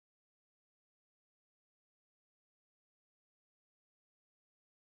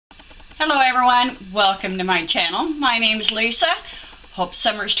Hello everyone, welcome to my channel. My name is Lisa. Hope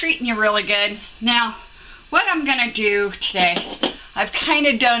summer's treating you really good. Now, what I'm gonna do today, I've kind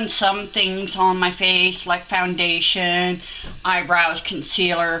of done some things on my face like foundation, eyebrows,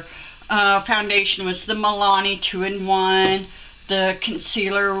 concealer. Foundation was the Milani 2-in-1. The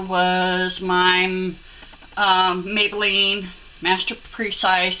concealer was my Maybelline Master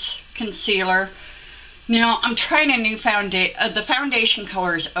Precise concealer. Now I'm trying a new foundation. The foundation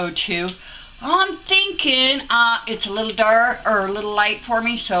color is 02. I'm thinking it's a little dark or a little light for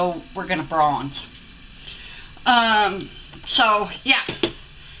me, so we're gonna bronze. So yeah.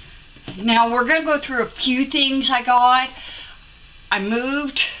 Now we're gonna go through a few things I got. I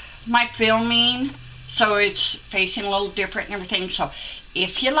moved my filming so it's facing a little different and everything. So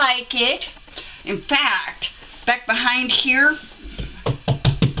if you like it, in fact, back behind here,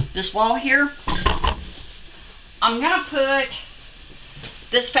 this wall here, I'm gonna put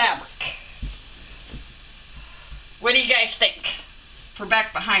this fabric. What do you guys think for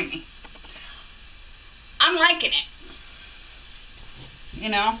back behind me? I'm liking it, you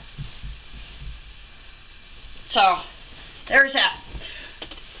know. So there's that.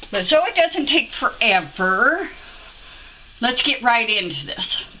 But so it doesn't take forever, let's get right into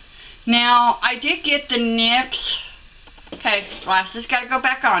this. Now I did get the NYX, okay, glasses gotta go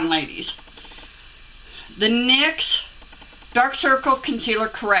back on, ladies. The NYX Dark Circle Concealer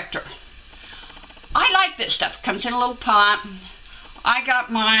Corrector. I like this stuff. It comes in a little pot. I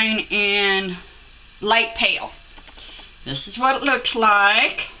got mine in light pale. This is what it looks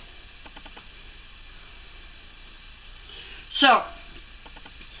like. So,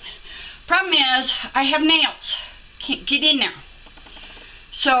 problem is, I have nails. Can't get in there.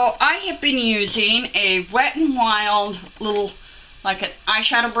 So, I have been using a Wet n Wild little, like an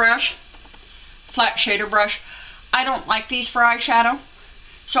eyeshadow brush. Flat shader brush. I don't like these for eyeshadow,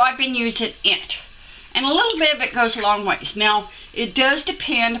 so I've been using it, and a little bit of it goes a long ways. Now it does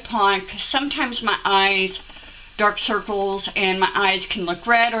depend upon, because sometimes my eyes, dark circles, and my eyes can look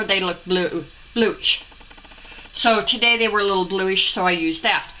red or they look bluish. So today they were a little bluish, so I used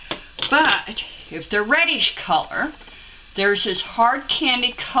that. But if they're reddish color, there's this Hard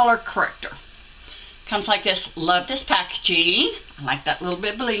Candy color corrector. Comes like this. Love this packaging. I like that little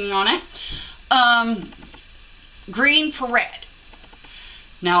bit of bling on it. Green for red.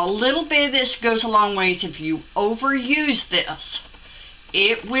 Now a little bit of this goes a long ways. If you overuse this,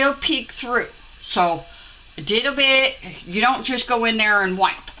 it will peek through. So a little bit, you don't just go in there and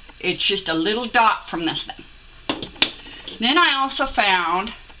wipe. It's just a little dot from this thing. Then I also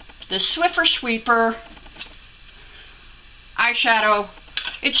found the Swiffer Sweeper eyeshadow.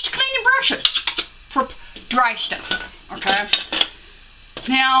 It's to clean your brushes for dry stuff, okay?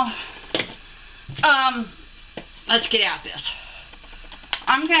 Now, let's get out this.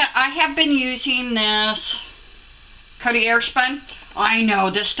 I have been using this Coty airspun. I know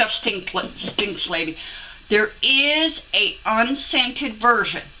this stuff stinks, lady. There is a unscented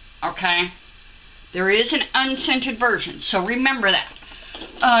version, okay? There is an unscented version, so remember that.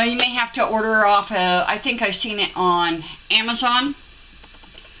 You may have to order off, I think I've seen it on Amazon.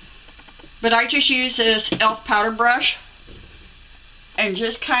 But I just use this e.l.f. powder brush and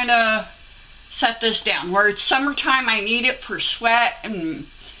just kind of set this down. Where it's summertime, I need it for sweat and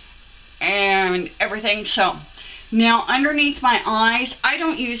everything. So now underneath my eyes, I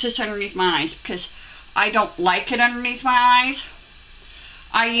don't use this underneath my eyes because I don't like it underneath my eyes.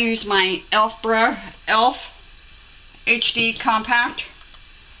 I use my e.l.f. HD Compact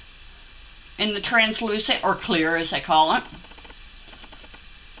in the translucent, or clear as they call it.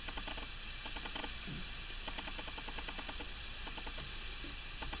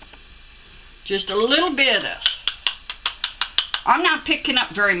 Just a little bit of this. I'm not picking up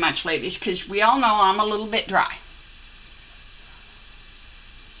very much, ladies, because we all know I'm a little bit dry.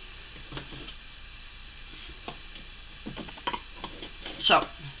 So,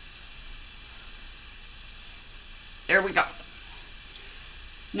 there we go.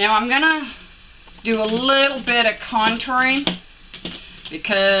 Now I'm going to do a little bit of contouring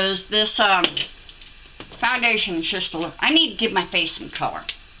because this foundation is just a little, I need to give my face some color.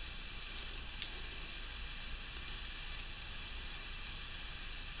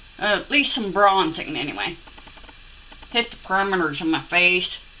 At least some bronzing anyway. Hit the perimeters of my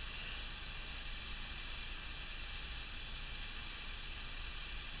face.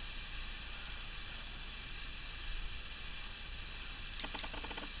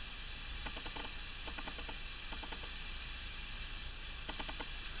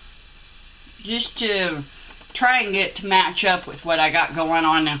 Just to try and get to match up with what I got going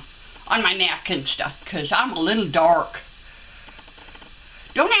on now on my neck and stuff, because I'm a little dark.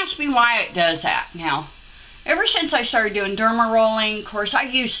 Don't ask me why it does that now. Ever since I started doing derma rolling, of course, I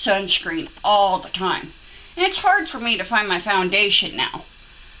use sunscreen all the time. And it's hard for me to find my foundation now.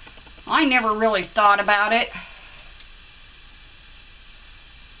 I never really thought about it.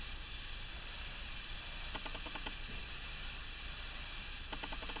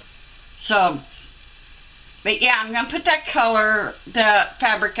 So, but yeah, I'm going to put that color, the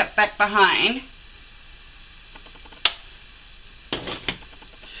fabric up back behind.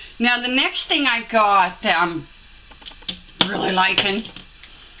 Now the next thing I got that I'm really liking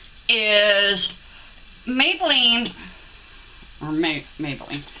is Maybelline, or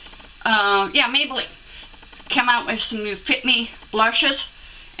Maybelline. Yeah, Maybelline came out with some new Fit Me blushes.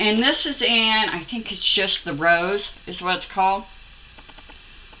 And this is in, I think it's just the Rose is what it's called.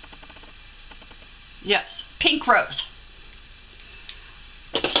 Yes, Pink Rose.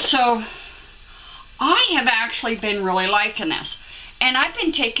 So, I have actually been really liking this. And I've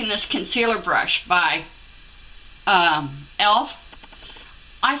been taking this concealer brush by e.l.f.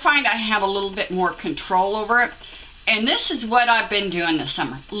 I find I have a little bit more control over it. And this is what I've been doing this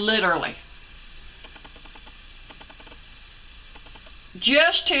summer, literally.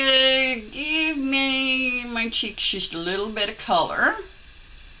 Just to give me my cheeks just a little bit of color.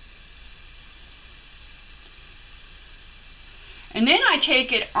 And then I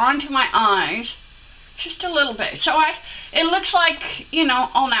take it onto my eyes, just a little bit. So it looks like, you know,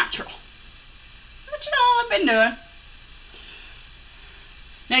 all natural. That's all I've been doing.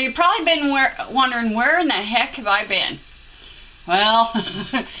 Now you've probably been wondering, where in the heck have I been? Well,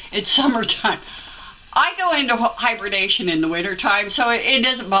 it's summertime. I go into hibernation in the wintertime, so it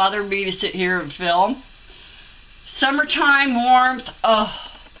doesn't bother me to sit here and film. Summertime, warmth, oh.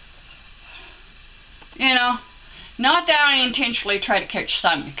 You know, not that I intentionally try to catch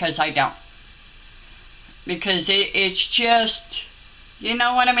sun, because I don't. Because it's just, you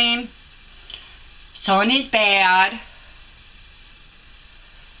know what I mean? Sun is bad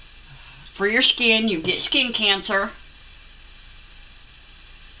for your skin. You get skin cancer.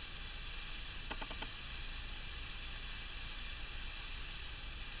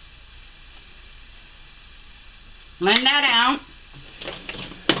 Blend that out.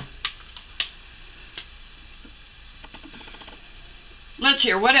 Let's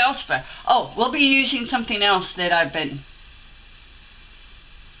hear, what else? Oh, we'll be using something else that I've been...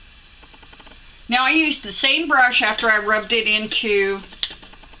 Now I used the same brush after I rubbed it into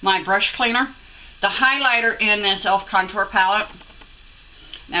my brush cleaner. The highlighter in this e.l.f. contour palette.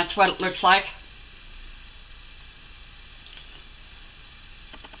 That's what it looks like.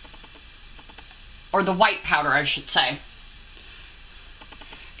 Or the white powder, I should say.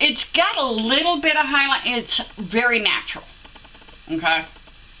 It's got a little bit of highlight. It's very natural. Okay?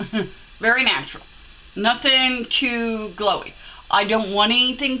 Very natural. Nothing too glowy. I don't want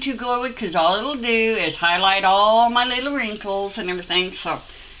anything too glowy, because all it'll do is highlight all my little wrinkles and everything. So,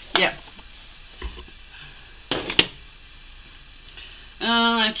 yeah.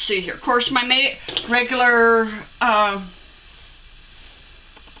 Let's see here. Of course, my regular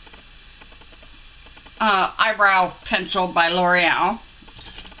eyebrow pencil by Loreal.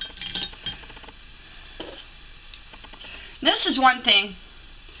 This is one thing.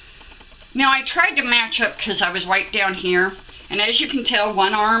 Now I tried to match up because I was white down here, and as you can tell,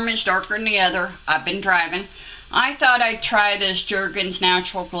 one arm is darker than the other. I've been driving. I thought I'd try this Jergens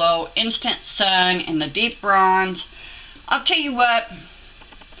Natural Glow Instant Sun in the deep bronze. I'll tell you what,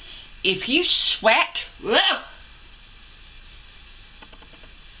 if you sweat,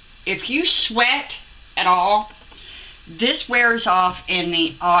 at all, this wears off in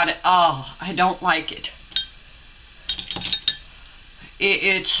the odd. Oh, I don't like it.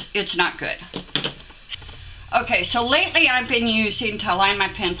 It's not good. Okay, so lately I've been using to align my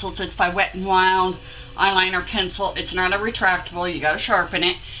pencils. It's by Wet n Wild eyeliner pencil. It's not a retractable. You gotta sharpen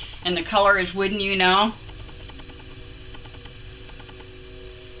it, and the color is Wouldn't You Know.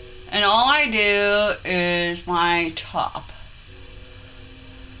 And all I do is my top.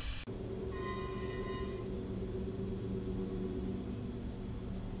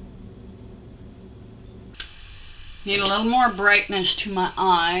 Need a little more brightness to my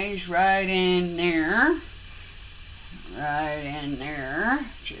eyes, right in there. Right in there.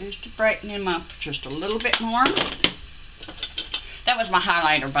 Just to brighten them up just a little bit more. That was my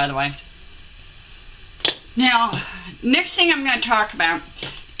highlighter, by the way. Now, next thing I'm going to talk about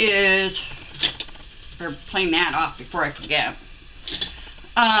is, or clean that off before I forget.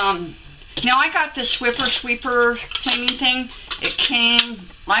 Now I got this Swiffer Sweeper cleaning thing. It came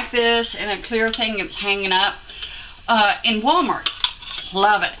like this in a clear thing. It was hanging up in Walmart.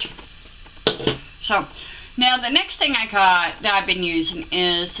 Love it. So Now the next thing I got that I've been using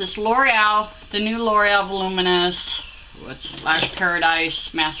is this L'Oreal, the new L'Oreal Voluminous, Lash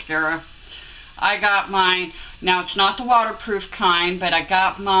Paradise mascara. I got mine, now it's not the waterproof kind, but I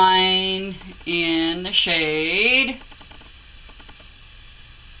got mine in the shade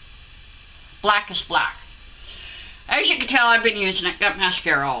Blackest Black. As you can tell, I've been using it, got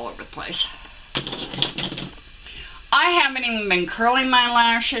mascara all over the place. I haven't even been curling my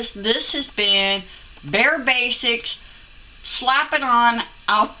lashes. This has been bare basics, slap it on,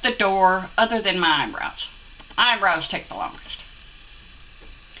 out the door, other than my eyebrows. Eyebrows take the longest.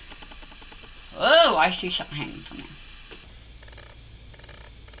 Oh, I see something hanging from there.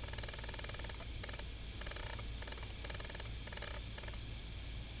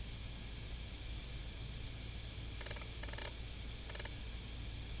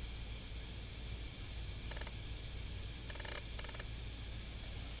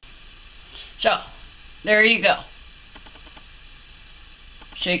 So, there you go.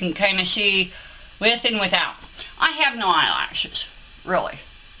 So you can kind of see with and without. I have no eyelashes, really.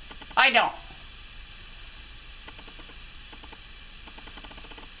 I don't.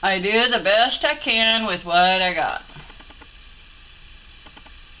 I do the best I can with what I got.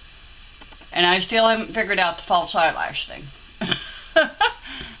 And I still haven't figured out the false eyelash thing.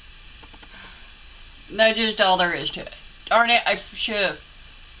 That's just all there is to it. Darn it, I should.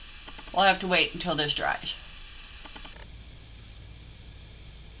 We'll have to wait until this dries.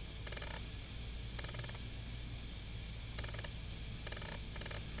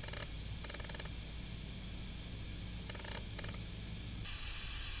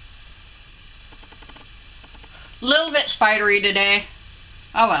 A little bit spidery today.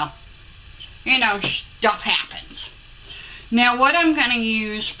 Oh well. You know, stuff happens. Now what I'm going to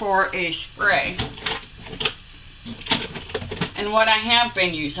use for a spray, and what I have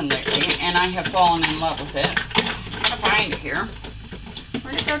been using lately, and I have fallen in love with it. I'm going to find it here.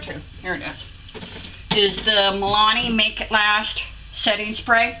 Where'd it go to? Here it is the Milani Make It Last setting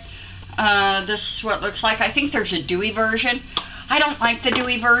spray. This is what it looks like. I think there's a dewy version. I don't like the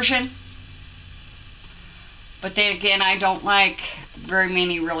dewy version. But then again, I don't like very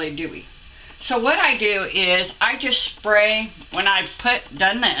many really dewy. So what I do is I just spray. When I've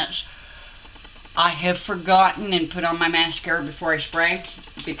done this, I have forgotten and put on my mascara before I spray,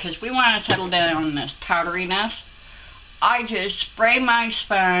 because we want to settle down on this powderiness. I just spray my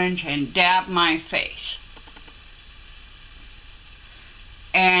sponge and dab my face.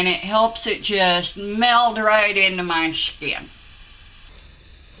 And it helps it just meld right into my skin.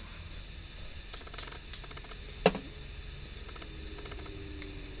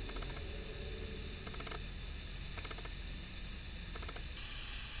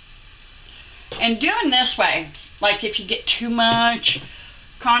 And doing this way, like if you get too much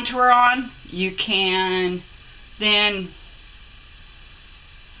contour on, you can then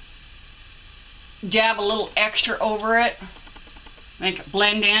dab a little extra over it, make it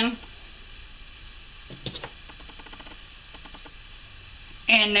blend in.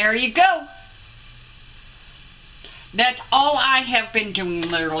 And there you go. That's all I have been doing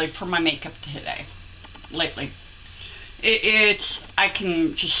literally for my makeup today, lately. I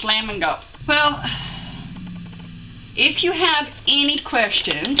can just slam and go. Well, if you have any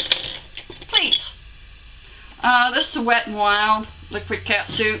questions, please. This is the Wet n Wild Liquid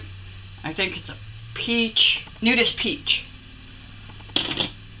Catsuit. I think it's a peach, Nudist Peach.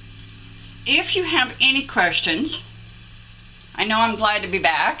 If you have any questions, I know I'm glad to be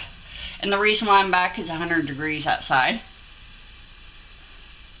back. And the reason why I'm back is 100 degrees outside.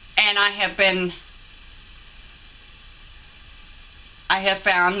 And I have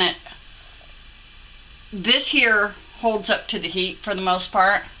found that this here holds up to the heat for the most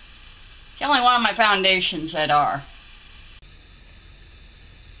part. It's the only one of my foundations that are.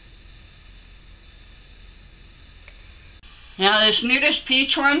 Now this Nudist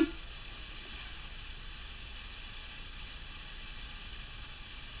Peach one,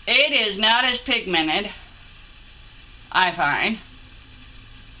 it is not as pigmented, I find,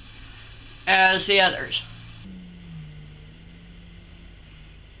 as the others.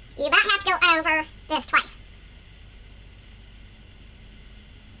 You about have to go over this twice.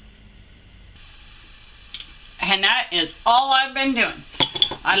 And that is all I've been doing.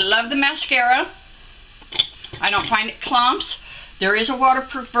 I love the mascara. I don't find it clumps. There is a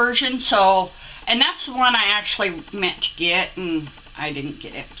waterproof version, so, and that's the one I actually meant to get, and I didn't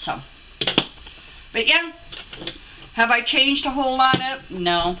get it, so. But yeah, have I changed a whole lot up?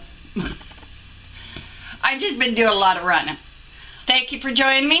 No. I've just been doing a lot of running. Thank you for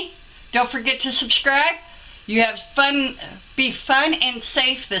joining me. Don't forget to subscribe. You have fun, be fun and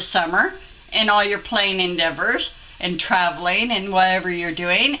safe this summer. in all your playing endeavors and traveling and whatever you're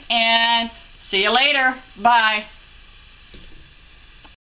doing. And see you later. Bye.